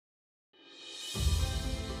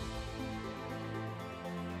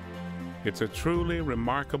It's a truly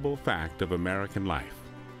remarkable fact of American life.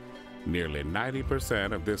 Nearly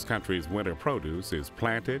 90% of this country's winter produce is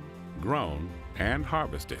planted, grown, and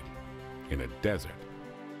harvested in a desert.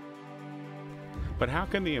 But how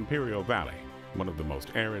can the Imperial Valley, one of the most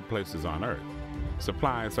arid places on Earth,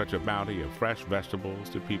 supply such a bounty of fresh vegetables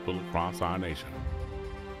to people across our nation?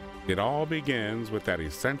 It all begins with that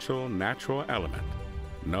essential natural element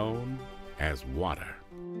known as water.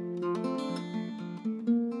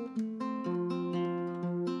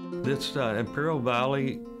 This Imperial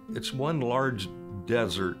Valley, it's one large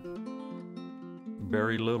desert.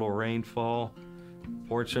 Very little rainfall.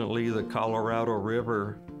 Fortunately, the Colorado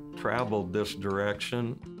River traveled this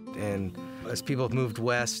direction. And as people have moved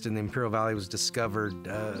west and the Imperial Valley was discovered,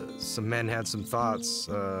 some men had some thoughts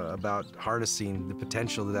about harnessing the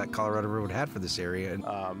potential that Colorado River would have for this area.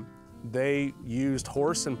 They used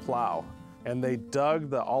horse and plow, and they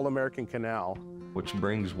dug the All-American Canal, which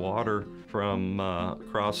brings water from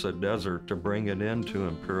across the desert to bring it into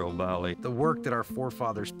Imperial Valley. The work that our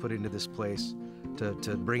forefathers put into this place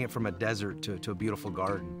to bring it from a desert to a beautiful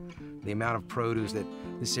garden, the amount of produce that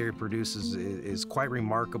this area produces is quite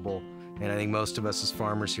remarkable. And I think most of us as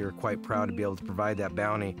farmers here are quite proud to be able to provide that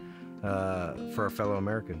bounty for our fellow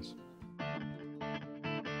Americans.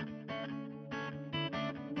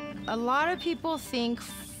 A lot of people think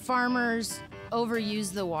farmers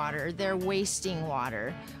overuse the water, they're wasting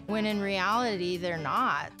water, when in reality they're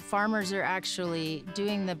not. Farmers are actually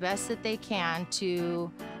doing the best that they can to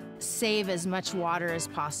save as much water as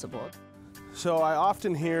possible. So I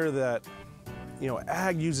often hear that,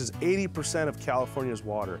 ag uses 80% of California's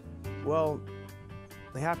water. Well,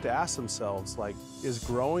 they have to ask themselves, is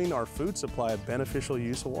growing our food supply a beneficial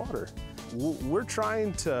use of water? We're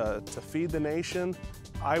trying to feed the nation.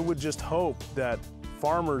 I would just hope that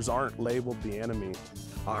farmers aren't labeled the enemy.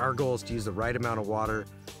 Our goal is to use the right amount of water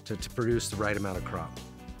to produce the right amount of crop.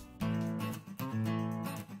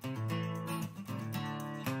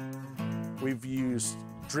 We've used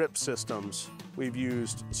drip systems, we've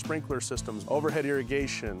used sprinkler systems, overhead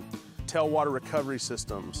irrigation, tailwater recovery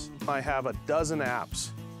systems. I have a dozen apps,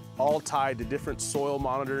 all tied to different soil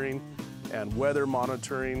monitoring and weather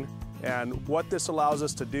monitoring. And what this allows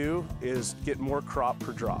us to do is get more crop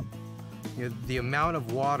per drop. The amount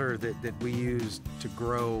of water that we used to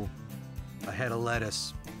grow a head of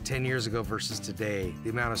lettuce 10 years ago versus today, the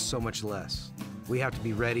amount is so much less. We have to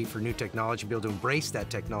be ready for new technology, be able to embrace that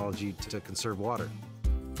technology to conserve water.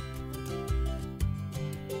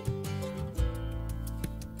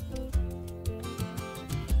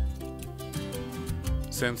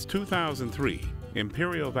 Since 2003,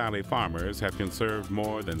 Imperial Valley farmers have conserved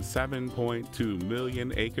more than 7.2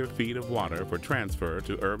 million acre-feet of water for transfer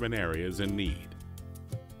to urban areas in need.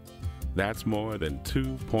 That's more than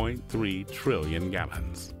 2.3 trillion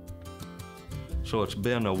gallons. So it's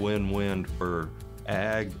been a win-win for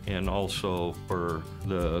ag and also for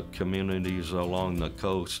the communities along the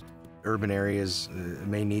coast. Urban areas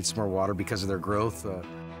may need some more water because of their growth.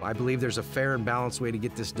 I believe there's a fair and balanced way to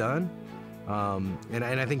get this done. And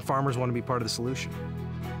I think farmers want to be part of the solution.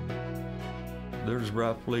 There's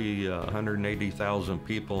roughly 180,000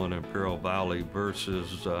 people in Imperial Valley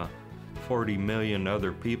versus 40 million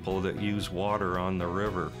other people that use water on the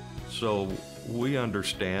river. So we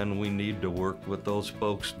understand we need to work with those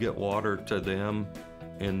folks, get water to them,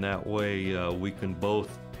 and that way we can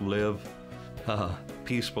both live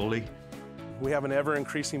peacefully. We have an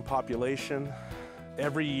ever-increasing population.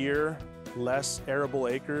 Every year, less arable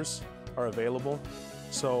acres are available.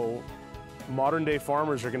 So modern-day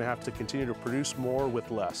farmers are going to have to continue to produce more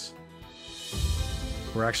with less.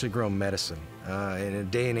 We're actually growing medicine. In a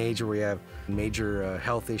day and age where we have major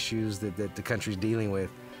health issues that the country's dealing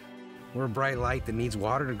with, we're a bright light that needs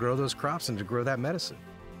water to grow those crops and to grow that medicine.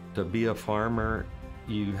 To be a farmer,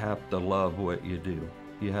 you have to love what you do.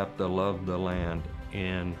 You have to love the land.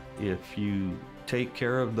 And if you take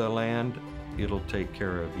care of the land, it'll take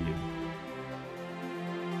care of you.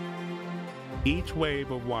 Each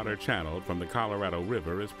wave of water channeled from the Colorado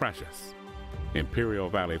River is precious. Imperial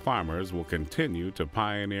Valley farmers will continue to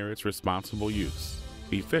pioneer its responsible use,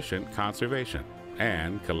 efficient conservation,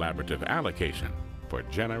 and collaborative allocation for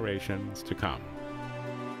generations to come.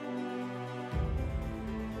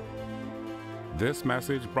 This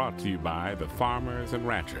message brought to you by the farmers and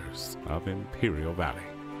ranchers of Imperial Valley.